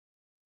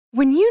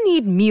When you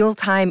need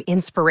mealtime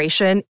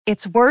inspiration,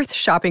 it's worth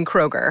shopping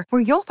Kroger,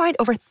 where you'll find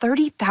over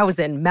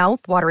 30,000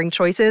 mouth-watering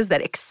choices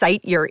that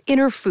excite your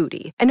inner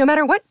foodie. And no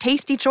matter what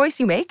tasty choice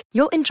you make,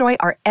 you'll enjoy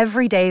our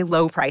everyday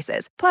low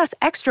prices, plus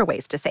extra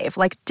ways to save,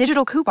 like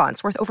digital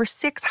coupons worth over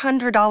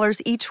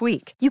 $600 each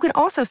week. You can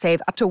also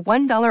save up to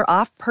 $1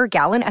 off per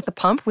gallon at the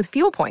pump with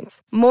fuel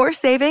points. More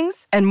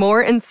savings and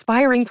more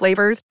inspiring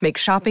flavors make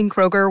shopping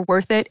Kroger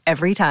worth it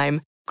every time.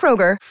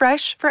 Kroger,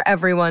 fresh for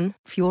everyone.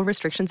 Fuel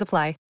restrictions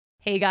apply.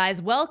 Hey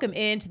guys, welcome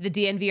into the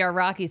DNVR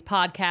Rockies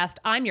Podcast.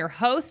 I'm your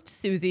host,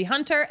 Susie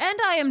Hunter, and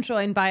I am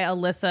joined by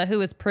Alyssa, who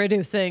is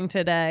producing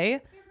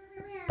today.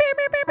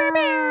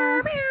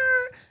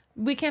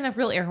 We can't have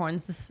real air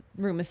horns. This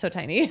room is so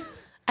tiny.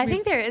 I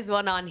think there is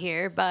one on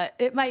here, but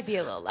it might be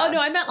a little loud. Oh, no,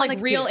 I meant like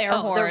real air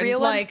horn. The real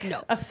one? Like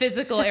No. a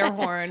physical air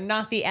horn,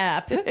 not the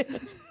app.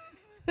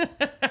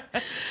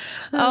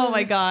 Oh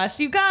my gosh,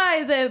 you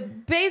guys,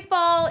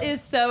 baseball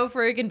is so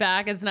freaking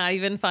back. It's not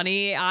even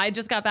funny. I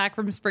just got back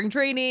from spring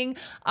training.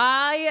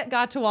 I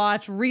got to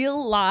watch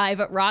real live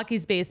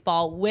Rockies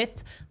baseball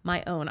with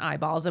my own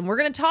eyeballs. And we're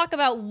going to talk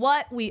about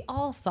what we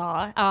all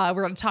saw.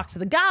 We're going to talk to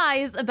the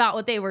guys about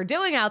what they were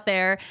doing out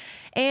there.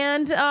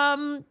 And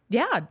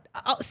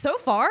so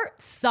far,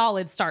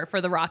 solid start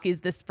for the Rockies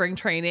this spring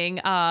training.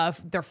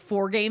 They're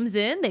 4 games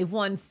in. They've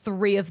won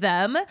 3 of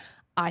them.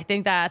 I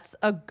think that's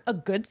a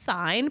good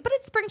sign, but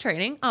it's spring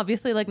training.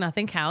 Obviously, like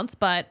nothing counts,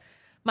 but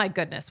my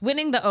goodness,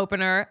 winning the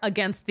opener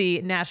against the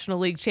National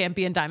League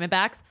champion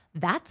Diamondbacks,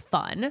 that's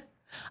fun.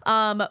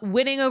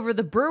 Winning over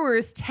the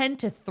Brewers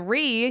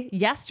 10-3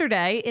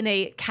 yesterday in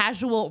a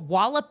casual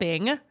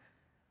walloping,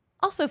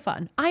 also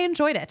fun. I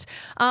enjoyed it.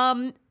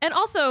 And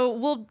also,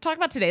 we'll talk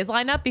about today's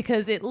lineup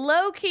because it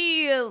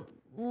low-key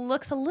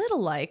looks a little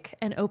like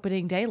an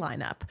opening day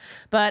lineup.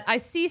 But I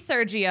see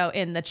Sergio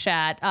in the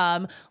chat.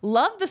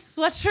 Love the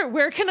sweatshirt.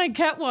 Where can I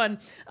get one?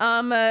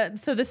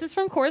 So this is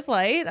from Coors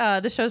Light.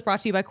 The show's brought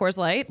to you by Coors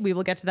Light. We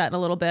will get to that in a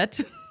little bit.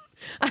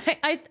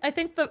 I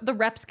think the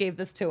reps gave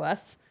this to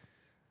us.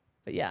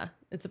 But yeah,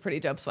 it's a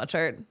pretty dope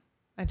sweatshirt.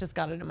 I just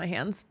got it in my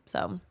hands.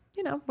 So,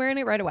 wearing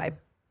it right away.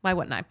 Why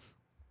wouldn't I?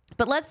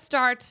 But let's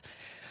start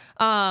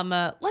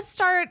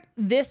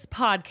this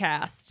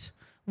podcast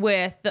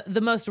with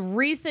the most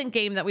recent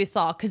game that we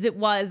saw, because it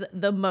was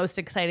the most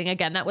exciting.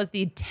 Again, that was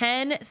the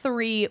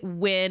 10-3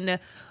 win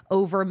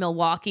over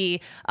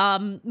Milwaukee.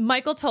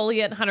 Michael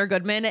Toglia and Hunter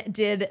Goodman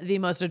did the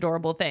most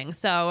adorable thing.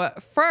 So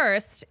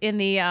first, in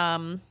the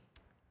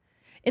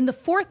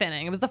 4th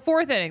inning, it was the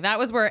 4th inning. That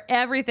was where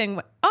everything...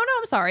 Oh, no,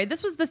 I'm sorry.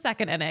 This was the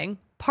 2nd inning.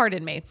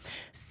 Pardon me.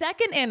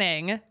 2nd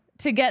inning,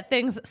 to get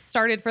things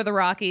started for the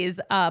Rockies,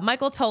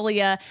 Michael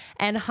Toglia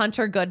and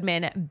Hunter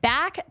Goodman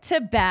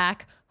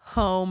back-to-back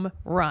home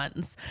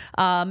runs.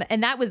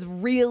 And that was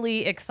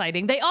really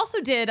exciting. They also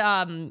did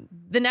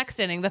the next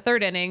inning, the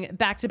 3rd inning,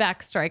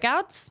 back-to-back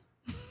strikeouts,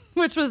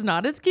 which was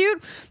not as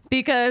cute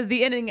because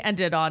the inning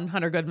ended on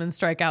Hunter Goodman's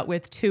strikeout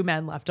with 2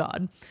 men left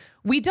on.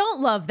 We don't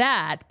love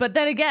that. But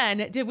then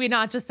again, did we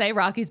not just say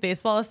Rockies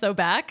baseball is so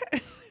back?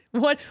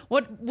 What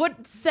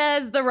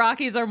says the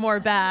Rockies are more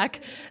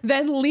back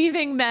than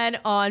leaving men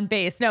on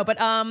base? No, but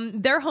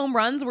their home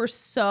runs were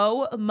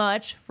so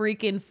much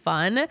freaking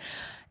fun.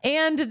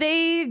 And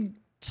they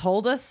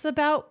told us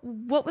about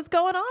what was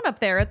going on up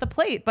there at the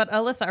plate. But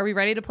Alyssa, are we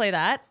ready to play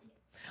that?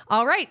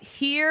 All right,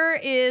 here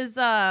is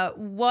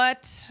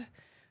what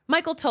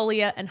Michael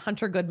Toglia and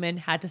Hunter Goodman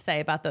had to say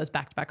about those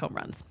back-to-back home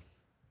runs.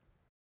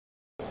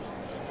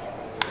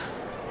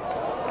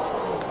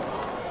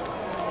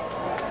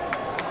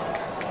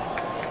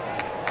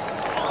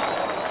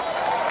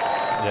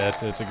 Yeah,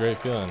 it's a great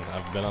feeling.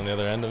 I've been on the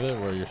other end of it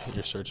where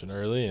you're searching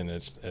early, and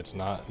it's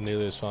not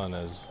nearly as fun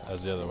as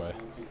the other way.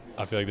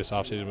 I feel like this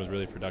offseason was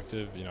really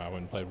productive. I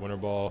went and played winter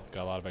ball,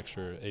 got a lot of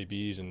extra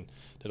ABs, and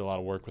did a lot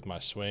of work with my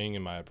swing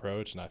and my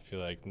approach, and I feel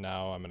like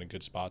now I'm in a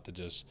good spot to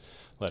just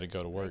let it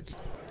go to work.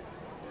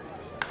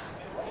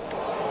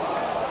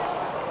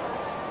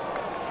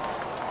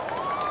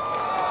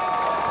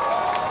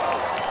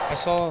 I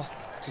saw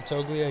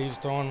Toglia, he was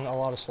throwing a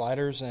lot of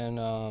sliders,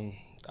 and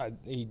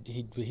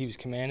he was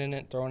commanding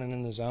it, throwing it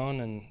in the zone,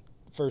 and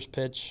first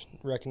pitch,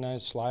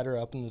 recognized slider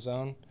up in the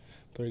zone,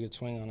 put a good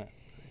swing on it.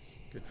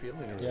 Good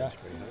feeling. Yeah,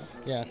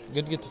 yeah,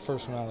 good to get the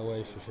first one out of the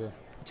way for sure.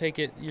 Take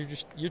it.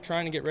 You're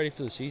trying to get ready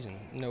for the season.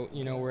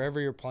 Wherever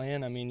you're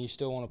playing, you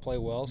still want to play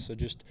well. So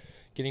just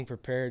getting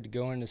prepared to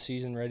go into the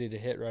season ready to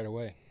hit right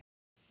away.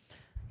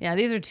 Yeah,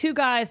 these are 2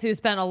 guys who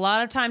spent a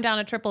lot of time down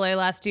at AAA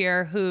last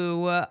year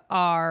who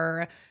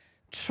are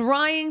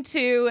trying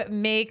to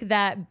make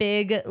that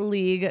big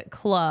league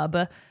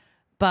club.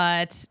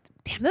 But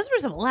damn, those were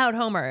some loud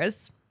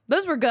homers.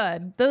 Those were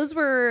good. Those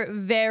were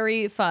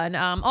very fun.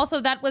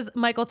 Also, that was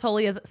Michael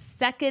Toglia's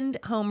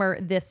 2nd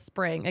homer this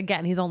spring.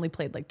 Again, he's only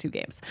played like 2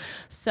 games.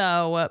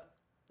 So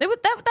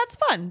that's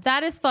fun.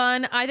 That is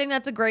fun. I think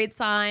that's a great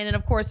sign. And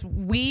of course,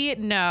 we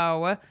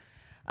know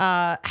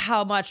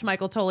how much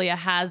Michael Toglia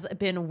has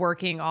been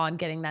working on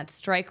getting that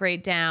strike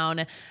rate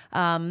down.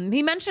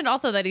 He mentioned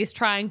also that he's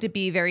trying to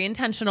be very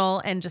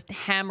intentional and just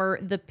hammer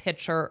the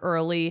pitcher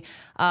early.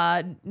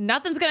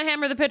 Nothing's going to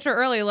hammer the pitcher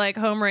early like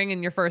homering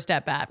in your first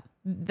at bat.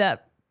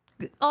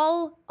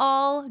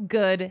 All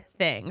good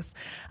things.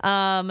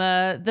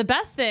 The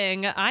best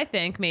thing, I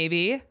think,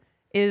 maybe,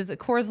 is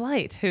Coors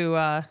Light, who,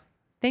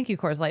 thank you,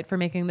 Coors Light, for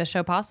making this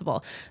show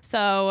possible.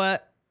 So,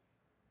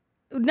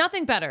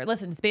 nothing better.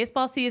 Listen, it's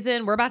baseball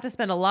season. We're about to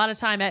spend a lot of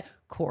time at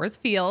Coors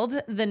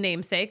Field, the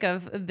namesake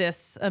of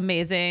this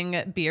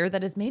amazing beer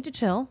that is made to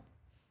chill.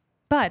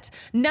 But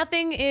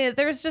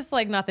there's just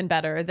like nothing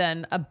better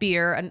than a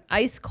beer, an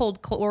ice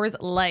cold Coors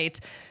Light,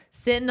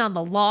 sitting on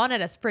the lawn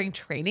at a spring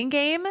training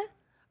game.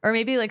 Or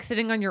maybe like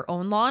sitting on your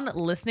own lawn,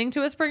 listening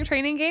to a spring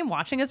training game,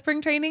 watching a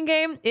spring training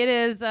game.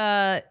 It's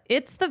the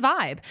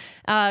vibe.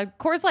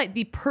 Coors Light,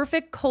 the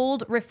perfect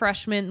cold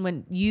refreshment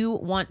when you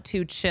want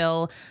to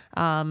chill,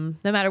 no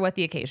matter what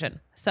the occasion.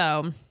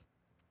 So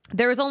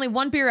there is only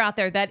one beer out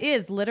there that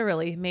is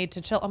literally made to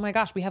chill. Oh my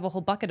gosh, we have a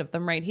whole bucket of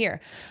them right here.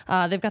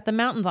 They've got the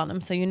mountains on them,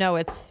 so you know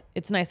it's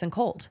nice and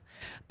cold.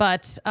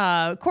 But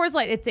Coors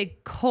Light, it's a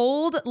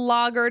cold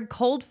lagered,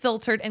 cold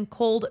filtered, and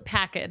cold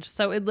package.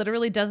 So it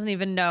literally doesn't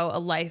even know a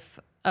life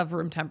of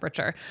room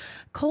temperature.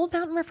 Cold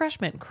mountain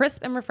refreshment,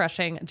 crisp and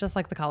refreshing, just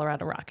like the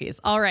Colorado Rockies.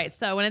 All right,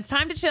 so when it's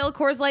time to chill,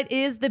 Coors Light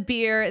is the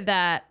beer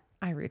that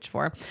I reach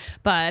for.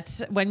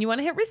 But when you want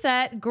to hit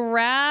reset,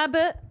 grab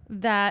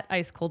that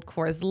ice cold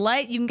Coors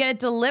Light. You can get it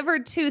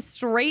delivered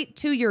straight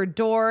to your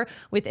door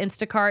with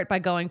Instacart by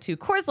going to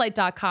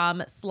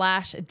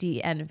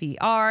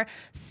CoorsLight.com/DNVR.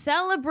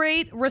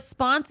 Celebrate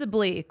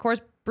responsibly.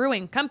 Coors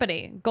Brewing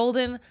Company,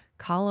 Golden,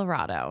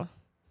 Colorado.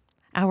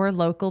 Our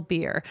local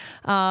beer.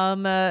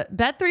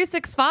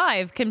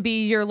 Bet365 can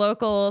be your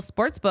local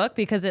sports book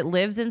because it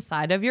lives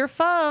inside of your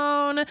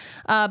phone.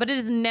 But it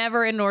is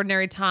never an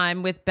ordinary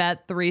time with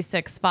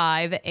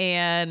Bet365.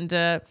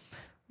 And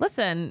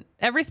listen,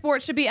 every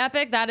sport should be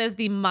epic. That is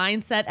the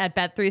mindset at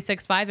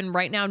Bet365. And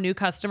right now, new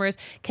customers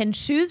can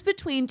choose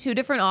between two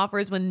different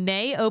offers when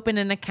they open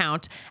an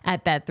account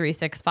at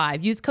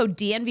Bet365. Use code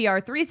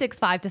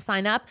DNVR365 to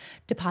sign up.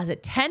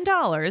 Deposit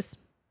 $10.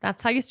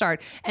 That's how you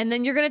start. And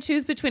then you're going to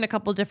choose between a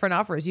couple different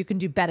offers. You can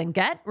do bet and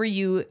get, where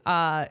you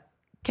can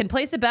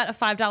place a bet of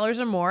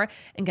 $5 or more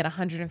and get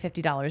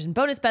 $150 in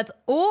bonus bets,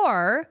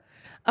 or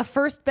a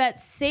first bet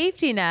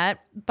safety net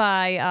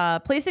by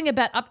placing a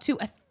bet up to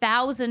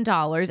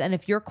 $1,000. And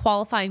if your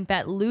qualifying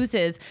bet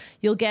loses,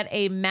 you'll get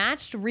a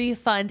matched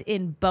refund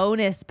in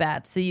bonus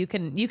bets. So you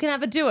can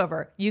have a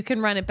do-over. You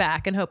can run it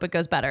back and hope it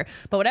goes better.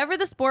 But whatever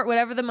the sport,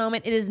 whatever the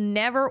moment, it is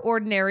never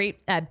ordinary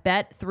at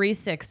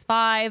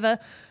Bet365.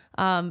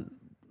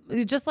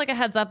 Just like a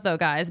heads up though,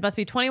 guys, must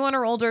be 21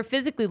 or older,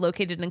 physically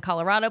located in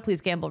Colorado.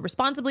 Please gamble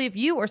responsibly. If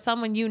you or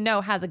someone you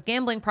know has a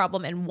gambling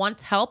problem and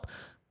wants help,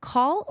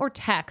 call or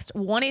text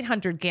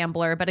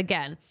 1-800-GAMBLER. But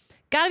again,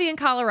 got to be in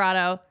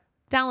Colorado.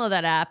 Download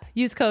that app.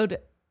 Use code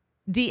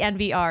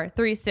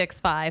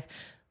DNVR365.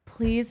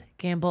 Please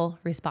gamble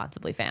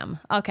responsibly, fam.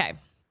 Okay.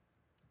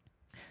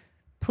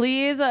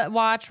 Please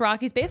watch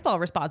Rockies baseball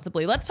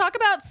responsibly. Let's talk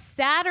about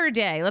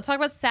Saturday. Let's talk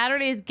about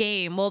Saturday's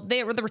game. Well,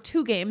 there were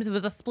two games. It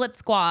was a split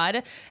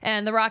squad,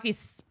 and the Rockies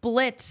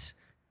split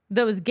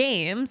those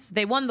games.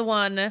 They won the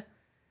one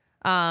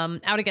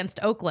out against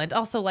Oakland.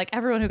 Also, like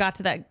everyone who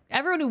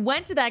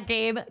went to that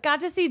game got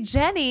to see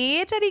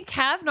Jenny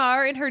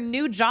Kavnar in her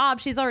new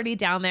job. She's already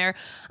down there.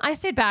 I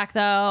stayed back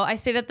though. I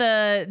stayed at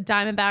the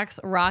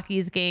Diamondbacks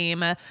Rockies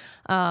game,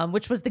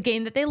 which was the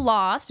game that they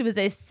lost. It was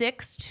a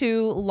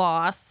 6-2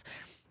 loss.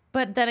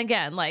 But then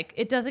again, like,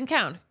 it doesn't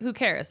count. Who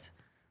cares?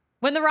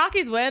 When the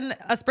Rockies win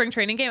a spring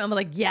training game, I'm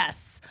like,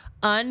 yes,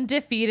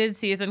 undefeated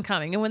season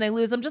coming. And when they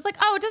lose, I'm just like,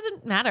 oh, it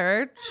doesn't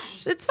matter.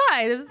 It's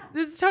fine.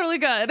 It's totally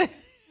good.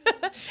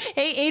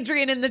 Hey,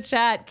 Adrian in the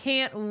chat,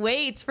 can't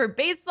wait for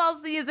baseball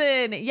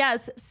season.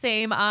 Yes,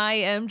 same. I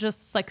am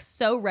just like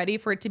so ready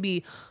for it to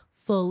be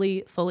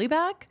fully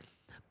back.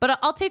 But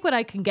I'll take what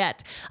I can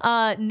get.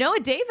 Noah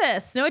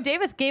Davis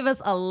gave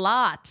us a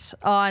lot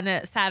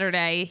on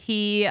Saturday.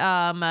 He's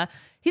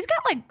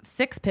got like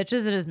 6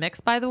 pitches in his mix,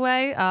 by the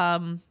way.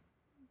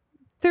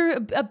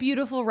 Through a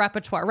beautiful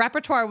repertoire.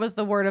 Repertoire was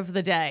the word of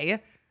the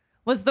day.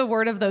 Was the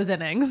word of those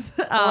innings.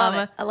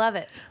 I love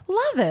it.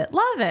 Love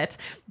it.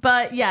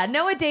 But yeah,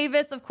 Noah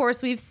Davis, of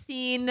course, we've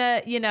seen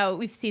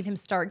him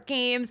start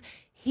games.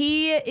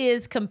 He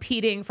is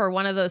competing for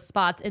one of those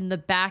spots in the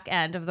back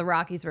end of the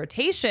Rockies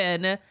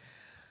rotation.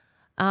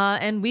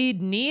 And we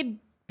need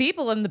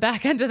people in the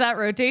back end of that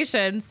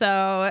rotation.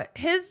 So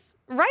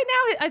right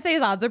now, I'd say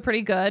his odds are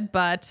pretty good,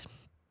 but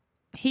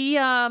he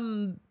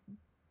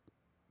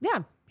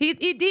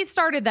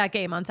started that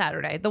game on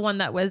Saturday, the one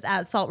that was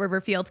at Salt River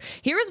Field.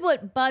 Here's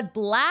what Bud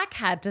Black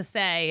had to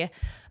say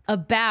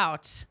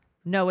about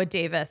Noah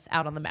Davis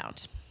out on the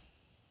mound.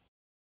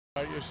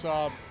 You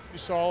saw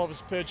all of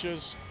his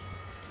pitches.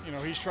 You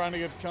know, he's trying to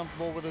get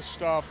comfortable with his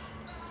stuff.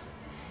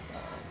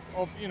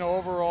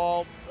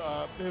 overall,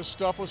 his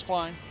stuff was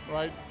fine,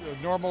 right?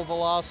 Normal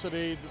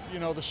velocity,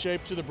 the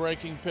shape to the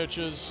breaking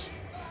pitches,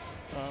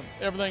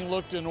 everything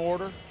looked in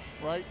order,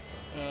 right?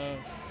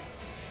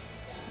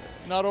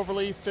 Not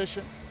overly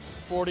efficient,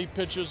 40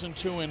 pitches in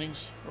 2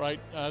 innings, right?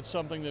 That's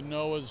something that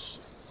Noah's,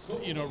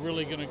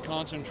 really going to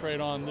concentrate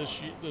on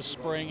this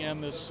spring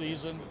and this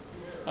season.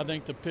 I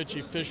think the pitch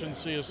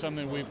efficiency is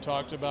something we've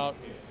talked about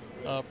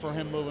for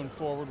him moving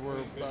forward,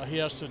 where he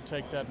has to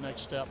take that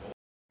next step.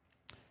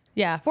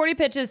 Yeah, 40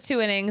 pitches,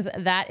 2 innings.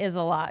 That is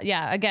a lot.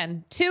 Yeah,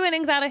 again, 2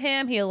 innings out of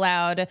him. He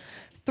allowed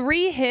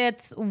 3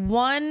 hits,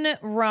 1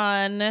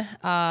 run,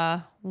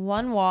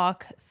 1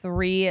 walk,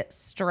 3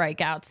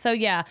 strikeouts. So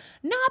yeah,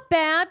 not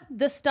bad.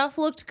 The stuff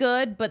looked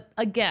good, but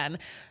again,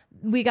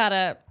 we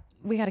gotta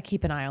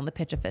keep an eye on the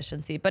pitch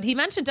efficiency. But he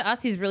mentioned to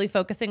us he's really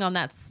focusing on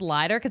that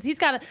slider because he's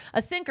got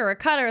a sinker, a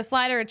cutter, a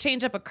slider, a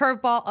changeup, a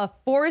curveball, a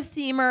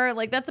 4-seamer.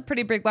 Like, that's a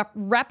pretty big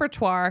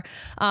repertoire.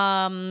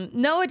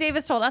 Noah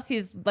Davis told us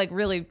he's like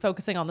really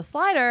focusing on the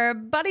slider,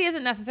 but he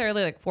isn't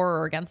necessarily like for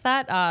or against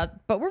that.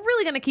 But we're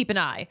really going to keep an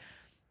eye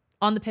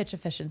on the pitch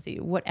efficiency,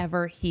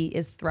 whatever he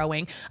is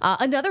throwing.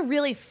 Another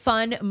really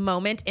fun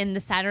moment in the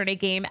Saturday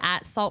game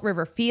at Salt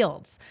River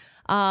Fields.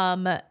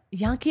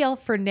 Yanquiel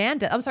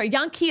Fernandez. I'm sorry,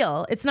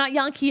 Yanquiel. It's not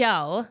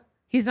Yanquiel.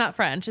 He's not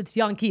French. It's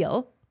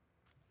Yanquiel.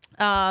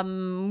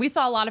 We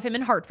saw a lot of him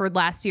in Hartford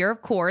last year,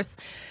 of course.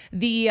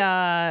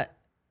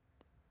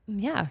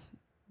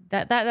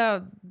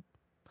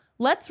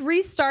 Let's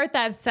restart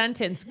that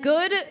sentence.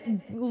 Good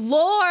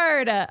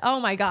Lord. Oh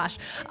my gosh.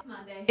 It's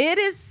Monday. It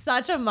is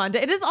such a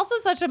Monday. It is also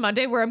such a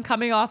Monday where I'm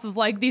coming off of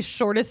like the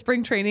shortest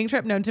spring training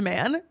trip known to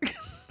man.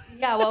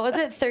 Yeah, what was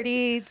it?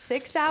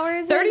 36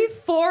 hours?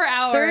 34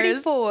 hours.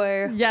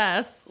 34.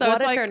 Yes. So What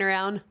it's a like,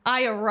 turnaround.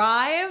 I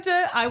arrived.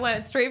 I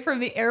went straight from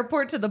the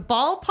airport to the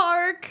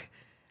ballpark.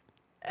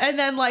 And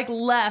then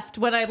left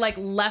when I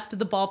left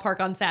the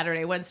ballpark on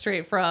Saturday, went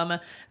straight from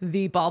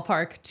the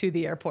ballpark to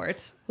the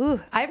airport.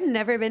 Ooh, I've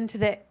never been to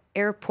the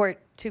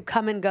airport to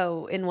come and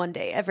go in one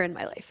day ever in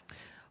my life.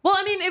 Well,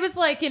 I mean, it was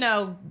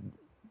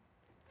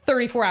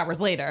 34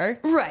 hours later.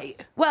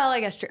 Right. Well,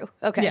 I guess true.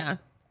 Okay. Yeah.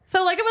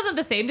 So it wasn't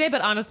the same day,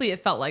 but honestly, it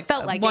felt like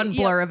one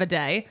blur of a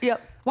day.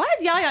 Yep. Why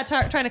is Yaya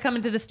trying to come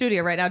into the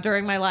studio right now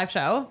during my live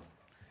show?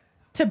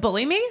 To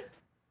bully me?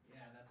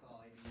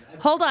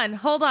 Hold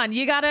on.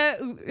 You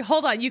gotta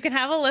hold on. You can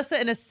have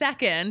Alyssa in a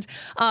second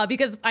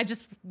because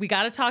we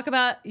got to talk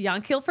about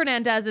Yanquiel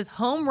Fernandez's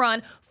home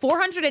run,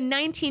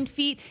 419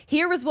 feet.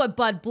 Here was what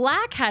Bud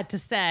Black had to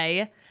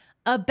say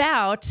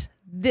about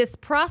this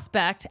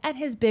prospect and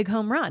his big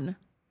home run.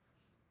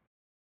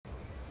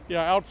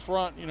 Yeah, out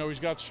front,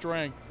 he's got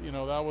strength.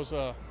 That was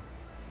a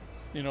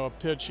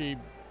pitch he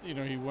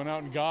went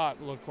out and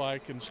got, looked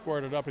like, and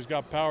squared it up. He's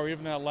got power.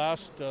 Even that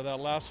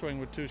last swing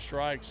with 2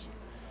 strikes.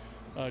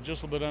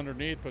 Just a little bit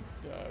underneath, but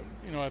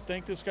I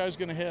think this guy's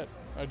going to hit.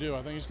 I do.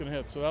 I think he's going to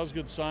hit. So that was a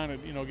good sign,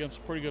 against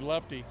a pretty good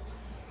lefty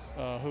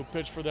who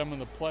pitched for them in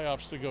the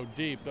playoffs to go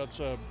deep.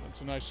 That's a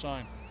nice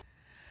sign.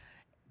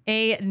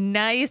 A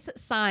nice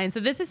sign. So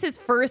this is his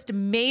first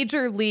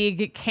major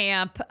league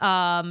camp,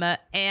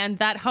 and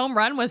that home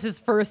run was his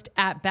first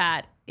at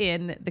bat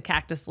in the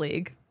Cactus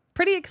League.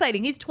 Pretty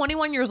exciting. He's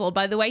 21 years old,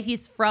 by the way.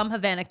 He's from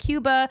Havana,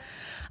 Cuba.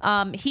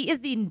 He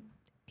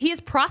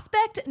is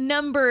prospect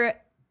number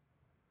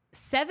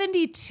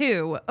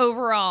 72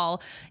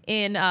 overall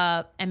in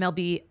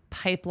MLB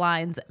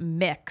Pipeline's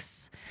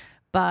mix.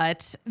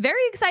 But very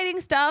exciting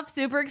stuff.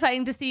 Super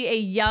exciting to see a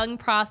young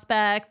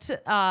prospect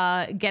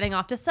getting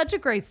off to such a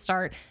great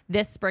start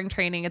this spring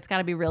training. It's got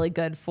to be really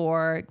good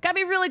for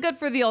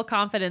the old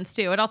confidence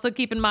too. And also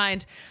keep in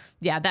mind,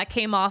 that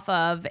came off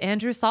of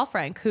Andrew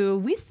Saalfrank, who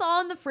we saw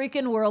in the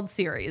freaking World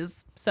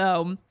Series.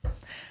 So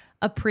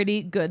a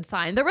pretty good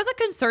sign. There was a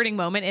concerning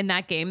moment in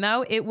that game,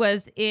 though. It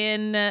was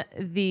in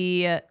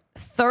the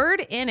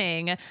 3rd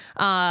inning.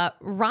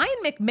 Ryan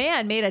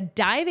McMahon made a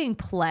diving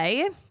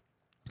play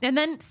and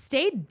then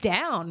stayed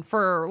down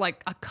for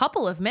a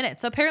couple of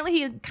minutes. So apparently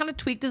he kind of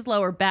tweaked his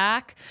lower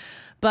back,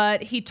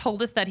 but he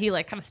told us that he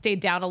kind of stayed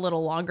down a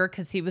little longer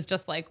because he was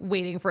just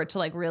waiting for it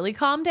to really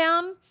calm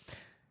down.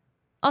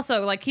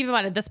 Also, keep in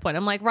mind at this point,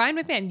 I'm Ryan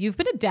McMahon, you've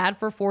been a dad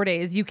for 4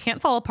 days. You can't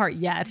fall apart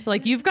yet.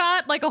 You've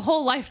got a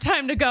whole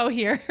lifetime to go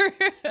here.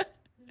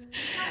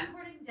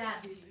 Important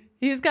dad duties.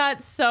 He's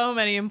got so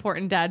many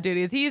important dad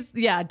duties. He's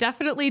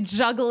definitely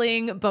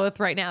juggling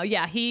both right now.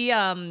 Yeah,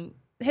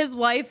 his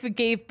wife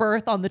gave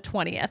birth on the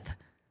 20th.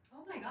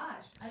 Oh my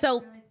gosh.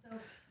 So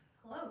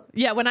close.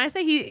 Yeah, when I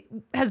say he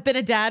has been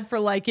a dad for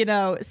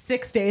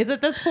 6 days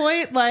at this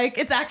point,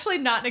 it's actually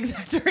not an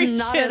exaggeration.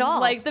 Not at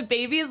all. The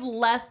baby is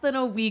less than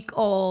a week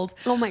old.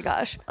 Oh my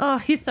gosh. Oh,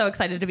 he's so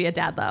excited to be a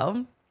dad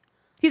though.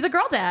 He's a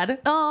girl dad.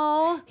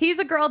 Oh, He's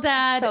a girl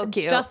dad. So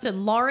cute.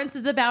 Justin Lawrence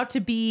is about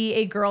to be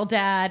a girl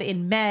dad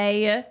in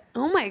May.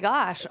 oh my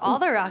gosh. All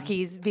the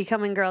Rockies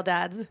becoming girl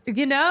dads.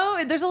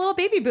 There's a little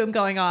baby boom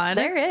going on.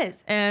 There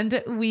is.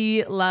 And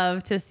we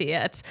love to see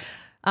it.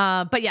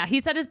 But yeah,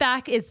 he said his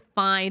back is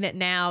fine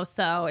now.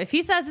 So if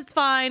he says it's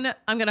fine,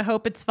 I'm going to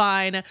hope it's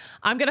fine.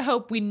 I'm going to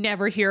hope we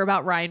never hear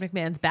about Ryan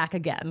McMahon's back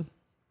again.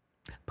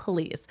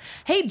 Please.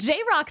 Hey,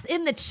 J-Rock's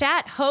in the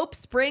chat. Hope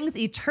springs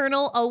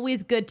eternal.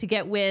 Always good to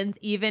get wins,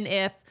 even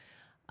if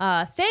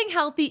staying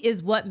healthy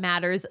is what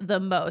matters the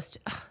most.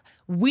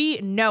 We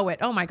know it.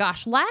 Oh my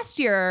gosh. Last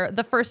year,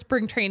 the first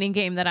spring training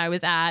game that I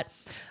was at,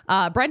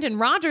 Brendan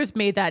Rodgers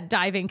made that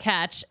diving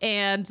catch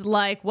and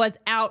was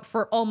out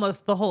for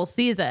almost the whole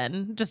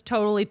season. Just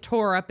totally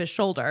tore up his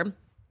shoulder.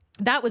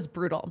 That was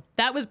brutal.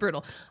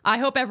 I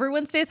hope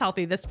everyone stays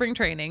healthy this spring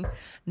training.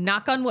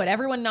 Knock on wood.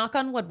 Everyone knock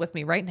on wood with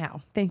me right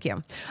now. Thank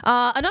you.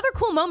 Another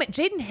cool moment,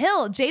 Jaden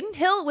Hill. Jaden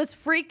Hill was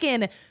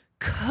freaking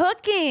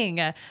cooking.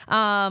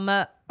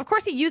 Of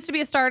course, he used to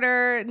be a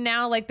starter.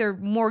 Now, they're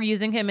more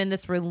using him in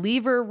this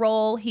reliever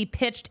role. He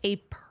pitched a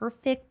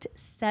perfect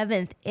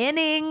 7th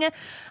inning, 2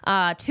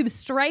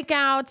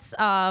 strikeouts,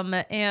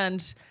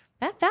 and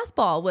that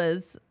fastball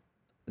was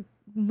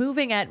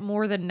moving at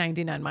more than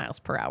 99 miles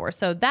per hour.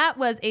 So that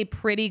was a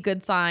pretty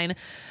good sign.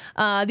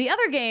 The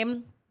other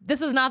game, this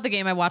was not the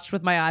game I watched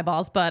with my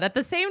eyeballs, but at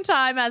the same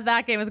time as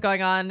that game was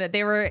going on,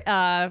 they were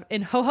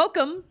in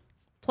Hohokam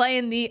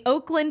playing the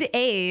Oakland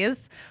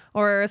A's,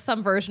 or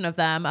some version of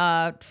them.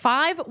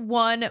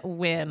 5-1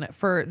 win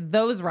for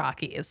those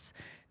Rockies.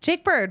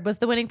 Jake Bird was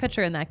the winning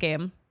pitcher in that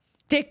game.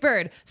 Jake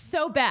Bird,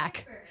 so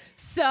back.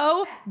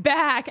 So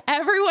back.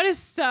 Everyone is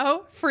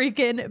so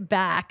freaking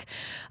back.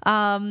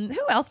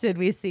 Who else did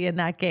we see in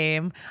that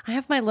game? I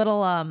have my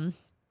little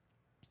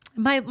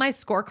my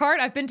scorecard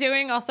I've been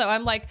doing. Also,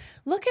 I'm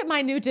look at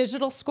my new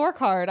digital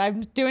scorecard.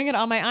 I'm doing it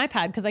on my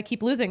iPad because I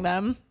keep losing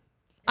them.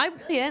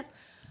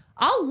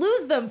 I'll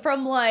lose them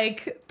from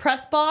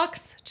press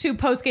box to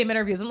post game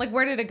interviews. I'm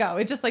where did it go?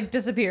 It just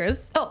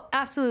disappears. Oh,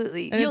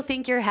 absolutely. And you'll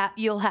think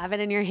you'll have it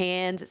in your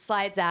hands. It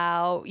slides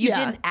out. You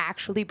didn't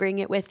actually bring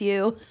it with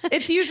you.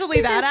 It's usually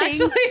that actually.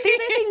 These are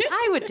things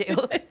I would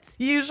do. It's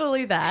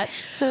usually that.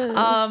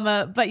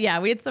 But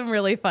yeah, we had some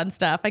really fun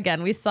stuff.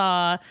 Again, we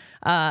saw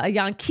a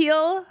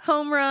Yanquiel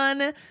home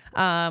run.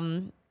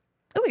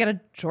 We got a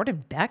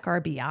Jordan Beck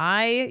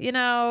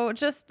RBI.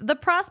 Just the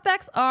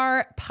prospects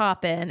are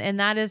popping, and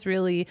that is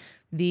really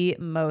the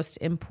most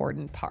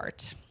important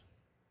part.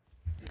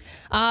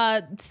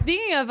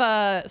 Speaking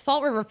of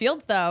Salt River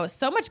Fields, though,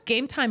 so much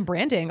Game Time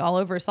branding all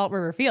over Salt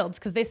River Fields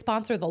because they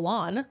sponsor the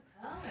lawn.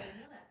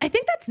 I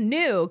think that's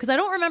new because I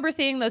don't remember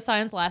seeing those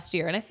signs last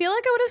year, and I feel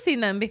like I would have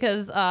seen them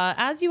because,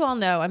 as you all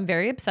know, I'm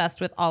very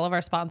obsessed with all of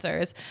our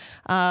sponsors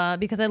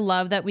because I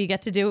love that we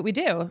get to do what we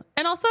do.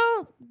 And also,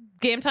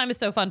 Game Time is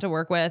so fun to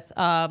work with.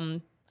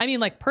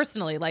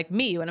 Personally,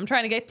 me, when I'm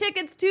trying to get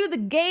tickets to the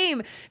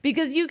game,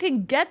 because you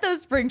can get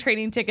those spring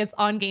training tickets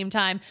on Game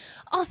Time.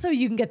 Also,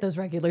 you can get those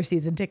regular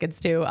season tickets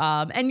too.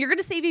 And you're going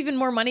to save even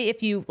more money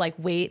if you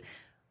wait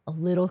a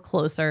little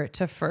closer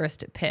to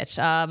first pitch.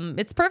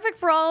 It's perfect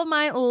for all of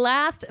my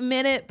last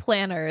minute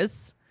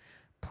planners.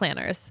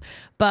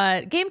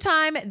 But Game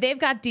Time, they've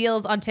got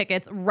deals on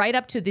tickets right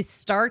up to the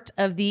start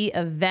of the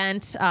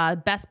event.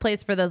 Best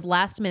place for those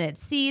last minute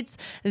seats.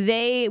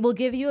 They will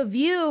give you a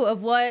view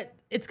of what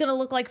it's going to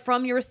look like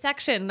from your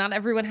section. Not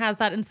everyone has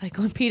that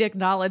encyclopedic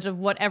knowledge of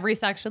what every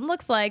section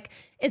looks like.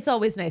 It's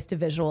always nice to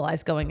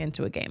visualize going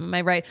into a game. Am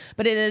I right?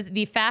 But it is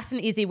the fast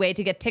and easy way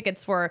to get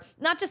tickets for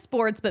not just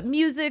sports, but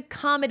music,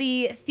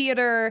 comedy,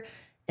 theater,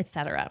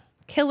 etc.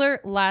 Killer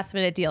last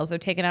minute deals. They're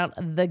taking out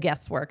the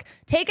guesswork.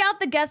 Take out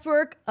the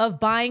guesswork of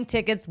buying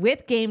tickets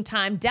with Game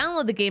Time.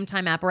 Download the Game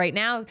Time app right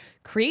now.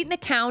 Create an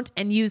account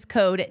and use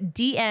code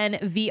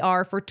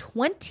DNVR for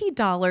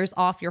 $20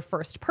 off your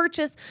first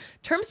purchase.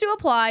 Terms do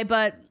apply,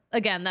 but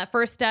again, that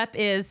first step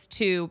is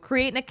to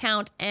create an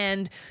account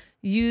and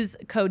use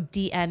code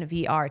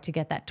DNVR to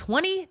get that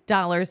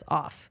 $20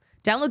 off.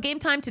 Download Game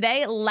Time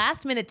today.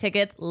 Last minute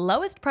tickets,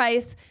 lowest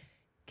price,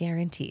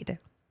 guaranteed.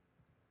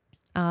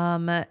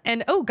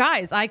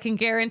 Guys, I can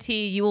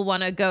guarantee you will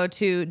want to go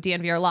to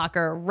DNVR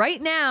Locker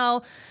right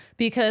now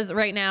because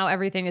right now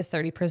everything is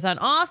 30%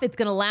 off. It's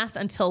going to last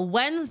until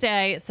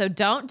Wednesday. So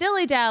don't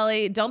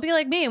dilly-dally. Don't be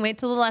like me and wait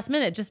till the last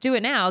minute. Just do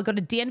it now. Go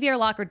to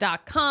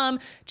DNVRlocker.com,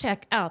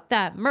 check out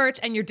that merch,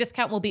 and your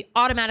discount will be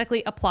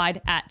automatically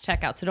applied at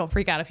checkout. So don't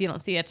freak out if you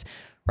don't see it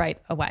right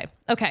away.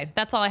 Okay,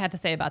 that's all I had to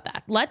say about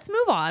that. Let's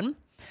move on.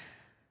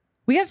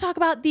 We got to talk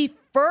about the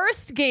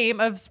first game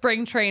of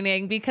spring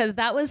training because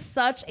that was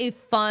such a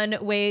fun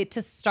way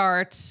to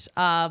start this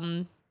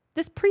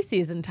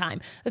preseason time.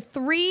 A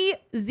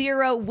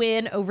 3-0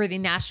 win over the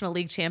National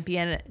League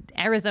champion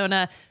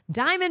Arizona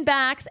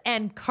Diamondbacks,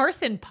 and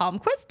Carson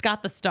Palmquist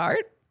got the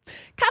start.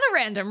 Kind of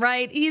random,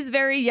 right? He's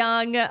very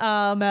young.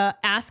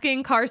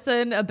 Asking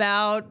Carson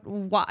about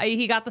why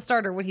he got the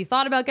start or what he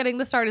thought about getting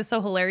the start is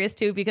so hilarious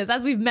too, because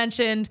as we've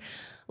mentioned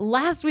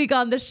last week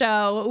on the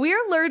show, we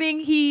are learning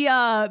he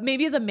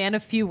maybe is a man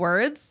of few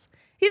words.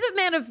 He's a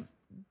man of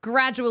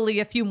gradually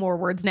a few more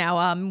words now.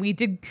 I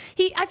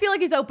feel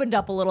like he's opened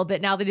up a little bit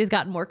now that he's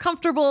gotten more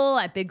comfortable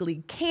at big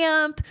league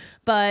camp,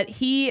 but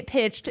he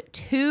pitched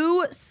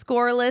 2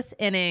 scoreless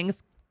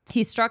innings.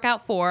 He struck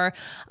out 4.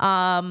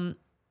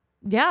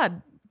 yeah.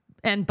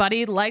 And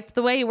Buddy liked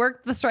the way he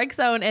worked the strike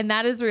zone. And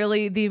that is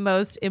really the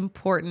most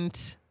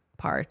important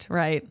part,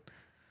 right?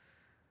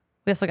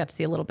 We also got to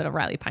see a little bit of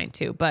Riley Pine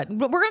too, but we're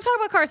going to talk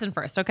about Carson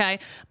first, okay?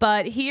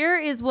 But here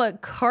is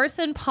what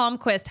Carson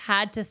Palmquist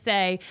had to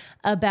say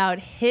about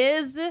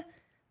his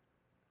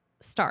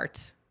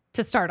start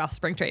off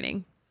spring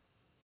training.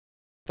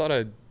 I thought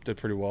I did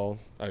pretty well.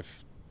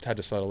 I've had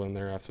to settle in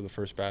there after the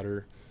first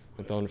batter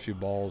and throwing a few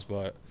balls,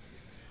 but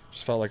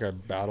just felt like I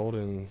battled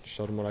and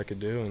showed them what I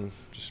could do and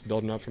just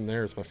building up from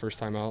there. It's my first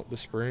time out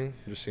this spring,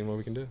 just seeing what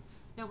we can do.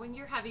 Now, when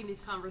you're having these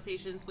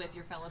conversations with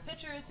your fellow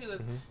pitchers who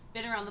have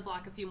been around the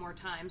block a few more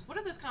times, what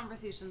are those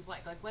conversations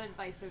like? Like, what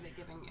advice are they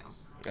giving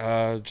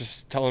you?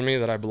 Just telling me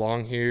that I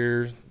belong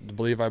here, to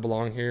believe I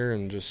belong here,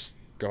 and just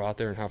go out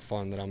there and have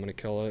fun, that I'm going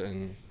to kill it.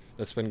 And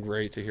that's been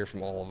great to hear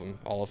from all of them.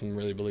 All of them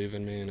really believe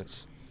in me, and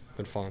it's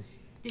been fun.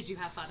 Did you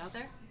have fun out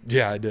there?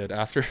 Yeah, I did.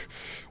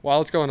 While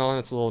it's going on,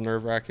 it's a little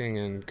nerve-wracking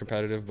and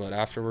competitive, but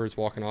afterwards,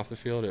 walking off the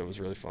field, it was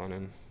really fun,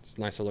 and it's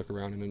nice to look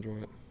around and enjoy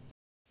it.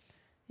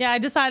 Yeah, I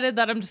decided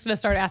that I'm just going to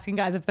start asking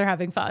guys if they're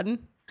having fun.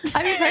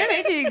 I mean,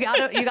 perfect. You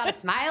got a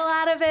smile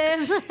out of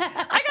him.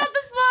 I got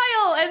the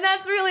smile, and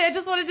that's really, I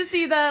just wanted to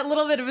see that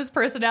little bit of his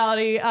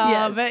personality.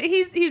 Yes.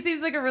 He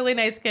seems like a really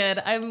nice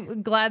kid.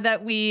 I'm glad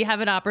that we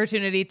have an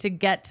opportunity to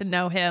get to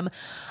know him.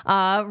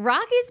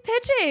 Rockies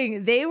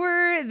pitching, they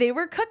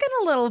were cooking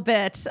a little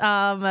bit.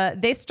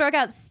 They struck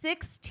out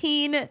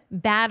 16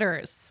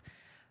 batters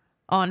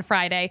on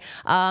Friday,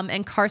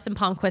 and Carson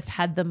Palmquist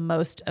had the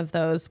most of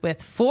those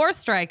with 4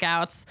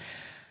 strikeouts.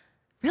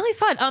 Really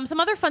fun. Some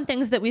other fun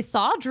things that we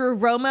saw. Drew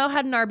Romo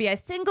had an RBI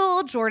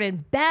single.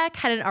 Jordan Beck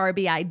had an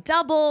RBI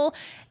double.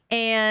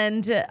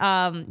 And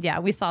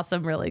we saw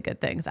some really good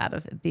things out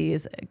of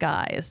these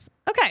guys.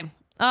 Okay,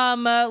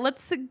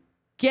 let's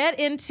get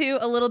into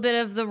a little bit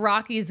of the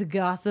Rockies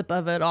gossip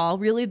of it all.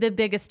 Really the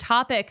biggest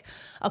topic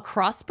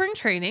across spring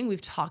training.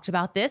 We've talked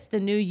about this, the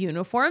new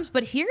uniforms.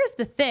 But here's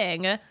the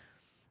thing.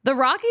 The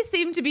Rockies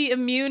seem to be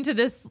immune to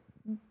this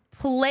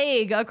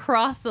plague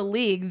across the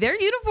league. Their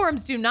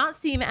uniforms do not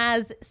seem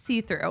as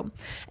see-through,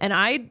 and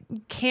I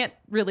can't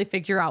really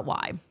figure out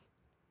why.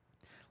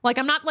 Like,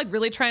 I'm not like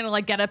really trying to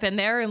like get up in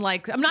there and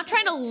like, I'm not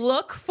trying to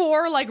look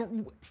for like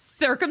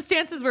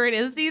circumstances where it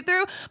is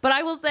see-through, but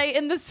I will say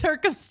in the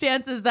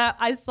circumstances that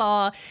I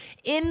saw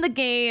in the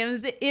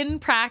games, in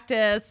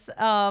practice,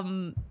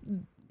 I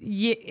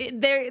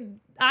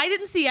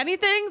didn't see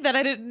anything that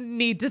I didn't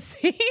need to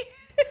see.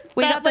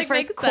 We got the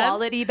first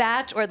quality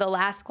batch or the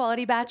last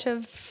quality batch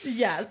of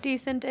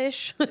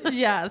decent-ish.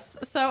 Yes.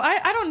 So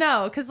I don't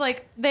know, because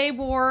like they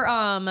wore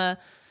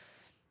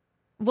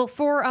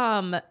for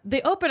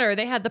the opener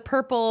they had the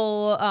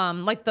purple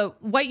like the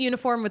white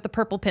uniform with the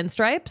purple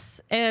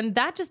pinstripes, and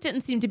that just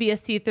didn't seem to be as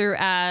see-through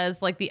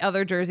as like the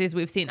other jerseys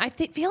we've seen. I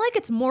feel like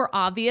it's more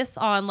obvious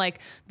on like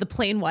the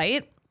plain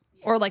white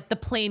or like the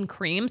plain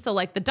cream. So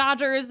like the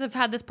Dodgers have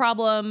had this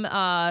problem,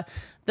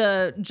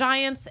 the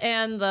Giants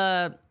and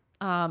the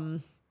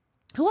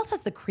who else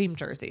has the cream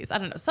jerseys? I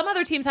don't know. Some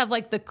other teams have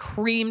like the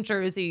cream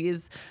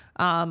jerseys,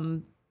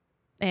 and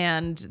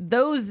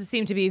those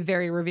seem to be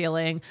very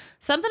revealing.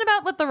 Something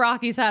about what the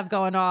Rockies have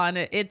going on,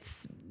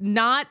 it's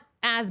not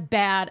as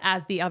bad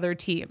as the other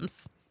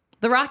teams.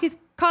 The Rockies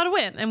caught a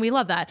win, and we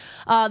love that.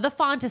 The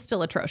font is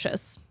still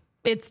atrocious.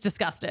 It's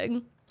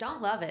disgusting.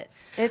 Don't love it.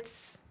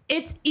 It's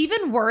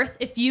even worse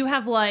if you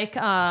have like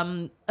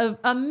a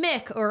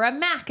Mick or a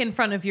Mac in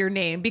front of your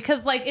name,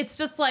 because like it's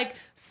just like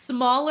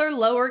smaller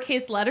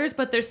lowercase letters,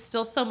 but there's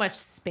still so much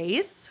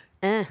space.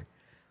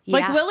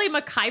 Like Willie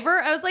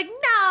McIver, I was like,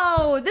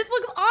 no, this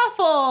looks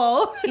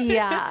awful.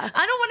 Yeah.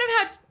 I don't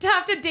want to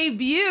have to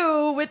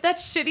debut with that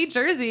shitty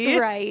jersey.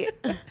 Right.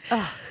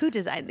 Who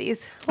designed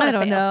these? I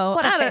don't know.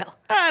 What a fail.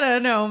 I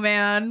don't know,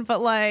 man.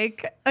 But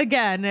like,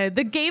 again,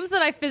 the games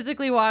that I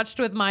physically watched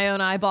with my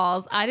own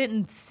eyeballs, I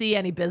didn't see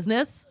any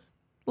business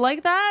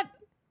like that,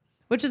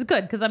 which is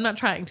good because I'm not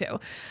trying to.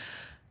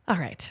 All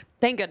right.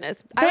 Thank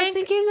goodness. I was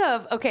thinking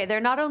of, okay, they're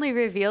not only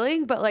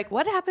revealing, but like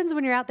what happens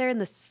when you're out there in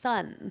the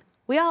sun?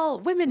 We know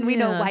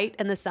white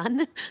in the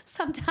sun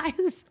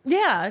sometimes.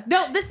 Yeah.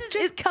 No, this is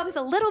just comes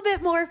a little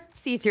bit more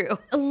see-through.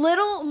 A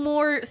little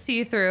more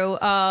see-through.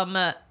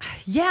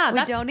 Yeah.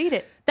 We don't need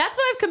it. That's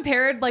what I've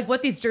compared, like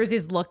what these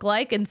jerseys look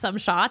like in some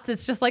shots.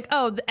 It's just like,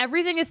 oh,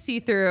 everything is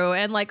see-through,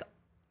 and like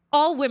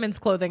all women's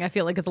clothing, I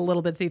feel like is a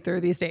little bit see-through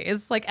these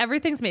days. Like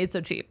everything's made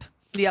so cheap.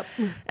 Yep.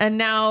 And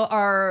now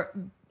our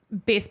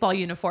baseball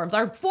uniforms,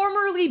 our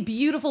formerly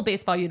beautiful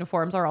baseball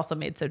uniforms, are also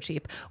made so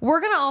cheap.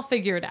 We're going to all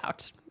figure it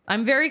out.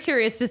 I'm very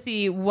curious to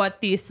see what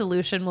the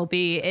solution will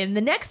be in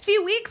the next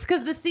few weeks,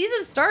 because the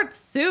season starts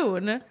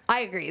soon.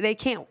 I agree. They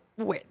can't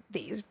wear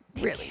these,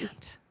 really.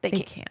 They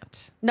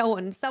can't. No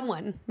one,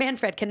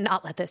 Manfred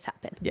cannot let this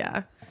happen.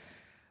 Yeah.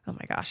 Oh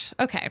my gosh.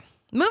 Okay.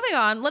 Moving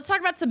on, let's talk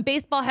about some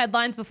baseball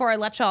headlines before I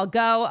let y'all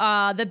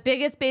go. The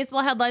biggest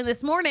baseball headline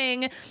this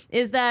morning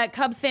is that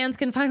Cubs fans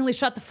can finally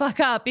shut the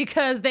fuck up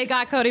because they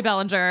got Cody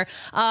Bellinger.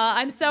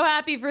 I'm so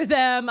happy for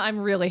them. I'm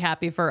really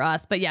happy for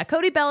us. But yeah,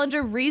 Cody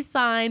Bellinger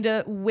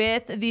re-signed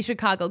with the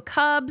Chicago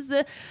Cubs.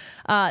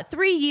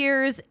 3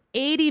 years,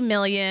 $80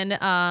 million.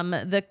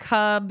 The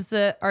Cubs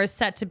are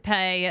set to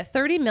pay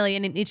 $30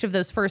 million in each of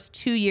those first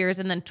 2 years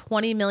and then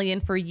 $20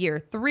 million for year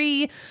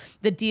 3.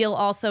 The deal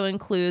also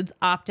includes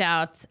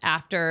opt-outs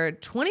after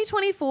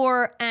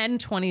 2024 and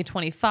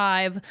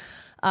 2025.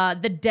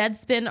 The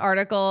Deadspin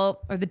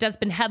article, or the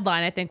Deadspin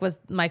headline, I think was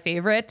my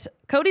favorite.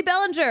 Cody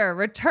Bellinger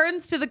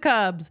returns to the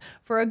Cubs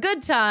for a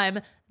good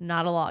time,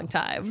 not a long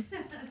time.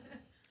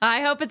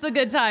 I hope it's a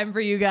good time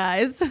for you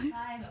guys.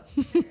 I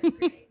hope.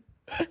 Great.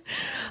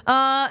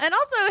 And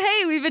also,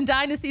 hey, we've been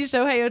dying to see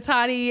Shohei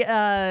Ohtani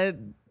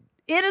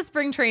in a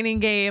spring training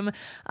game.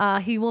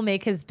 He will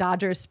make his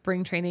Dodgers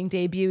spring training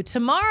debut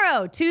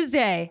tomorrow,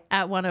 Tuesday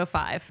at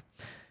 1:05.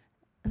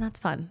 And that's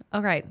fun.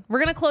 All right. We're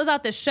going to close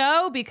out this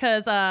show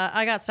because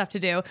I got stuff to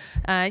do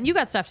and you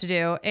got stuff to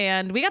do.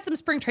 And we got some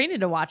spring training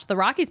to watch. The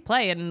Rockies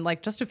play in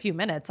like just a few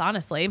minutes,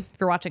 honestly, if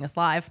you're watching us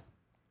live.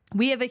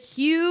 We have a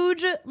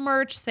huge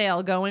merch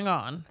sale going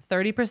on.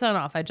 30%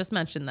 off. I just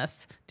mentioned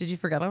this. Did you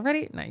forget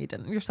already? No, you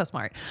didn't. You're so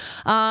smart.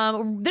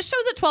 This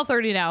show's at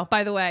 12:30 now,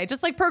 by the way.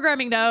 Just like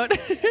programming note.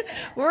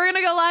 We're going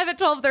to go live at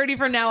 12:30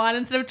 from now on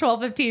instead of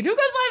 12:15. Who goes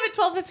live at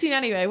 12:15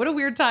 anyway? What a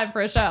weird time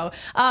for a show.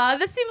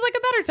 This seems like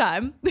a better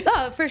time.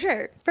 Oh, for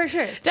sure. For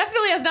sure.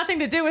 Definitely has nothing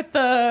to do with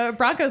the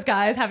Broncos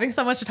guys having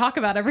so much to talk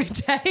about every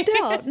day.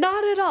 No,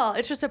 not at all.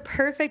 It's just a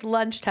perfect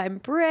lunchtime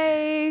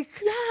break.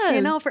 Yes.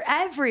 You know, for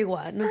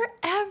everyone. For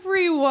everyone.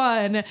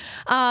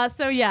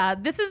 So yeah,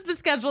 this is the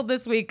schedule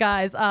this week,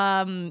 guys.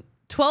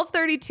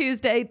 12:30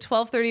 Tuesday,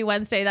 12:30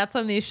 Wednesday. That's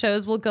when these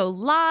shows will go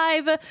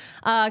live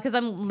because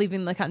I'm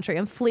leaving the country.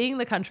 I'm fleeing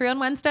the country on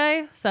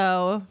Wednesday.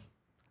 So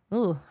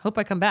hope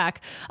I come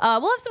back.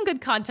 We'll have some good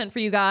content for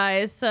you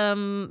guys,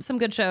 some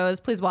good shows.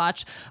 Please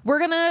watch. We're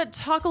going to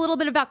talk a little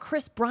bit about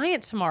Chris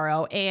Bryant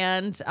tomorrow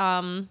and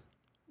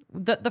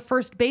the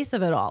first base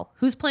of it all.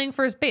 Who's playing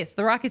first base?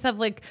 The Rockies have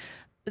like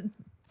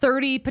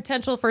 30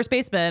 potential first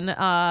basemen,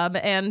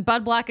 and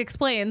Bud Black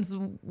explains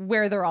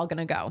where they're all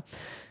going to go.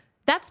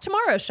 That's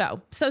tomorrow's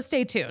show, so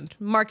stay tuned.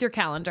 Mark your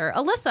calendar.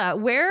 Alyssa,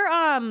 where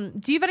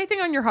do you have anything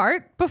on your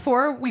heart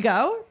before we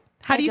go?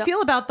 How do you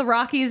feel about the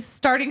Rockies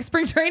starting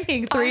spring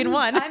training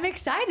 3-1? I'm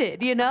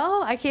excited, you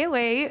know? I can't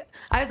wait.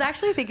 I was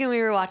actually thinking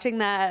we were watching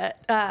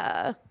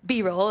that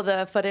B-roll,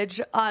 the footage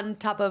on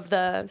top of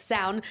the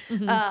sound,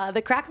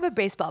 the crack of a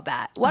baseball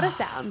bat. What a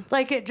sound.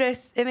 Like, it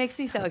makes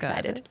me so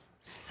excited.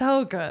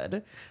 So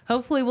good.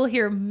 Hopefully we'll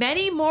hear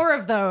many more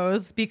of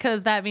those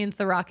because that means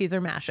the Rockies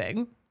are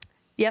mashing.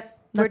 Yep.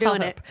 We're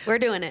doing it. We're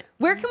doing it.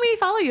 Where can we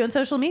follow you on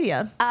social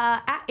media?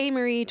 At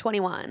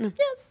Amory21.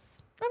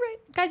 Yes. All right.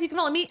 Guys, you can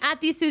follow me at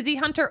the Susie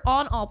Hunter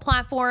on all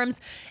platforms.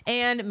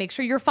 And make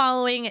sure you're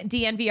following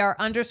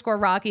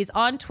DNVR_Rockies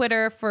on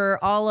Twitter for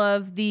all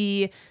of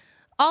the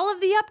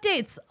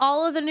updates,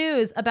 all of the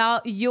news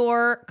about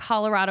your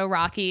Colorado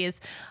Rockies.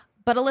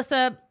 But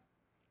Alyssa,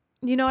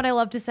 you know what I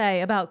love to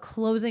say about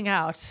closing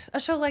out a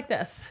show like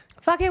this?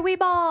 Fuck it, we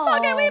ball.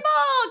 Fuck it, we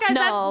ball. Guys,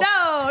 No.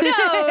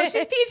 no,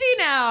 she's PG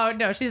now.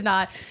 No, she's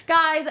not.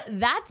 Guys,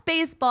 that's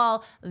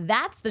baseball.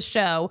 That's the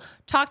show.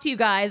 Talk to you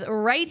guys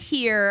right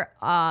here,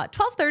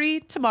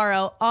 12:30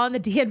 tomorrow on the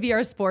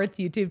DNVR Sports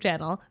YouTube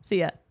channel. See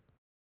ya.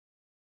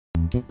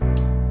 We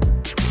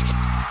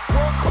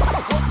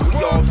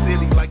all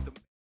silly like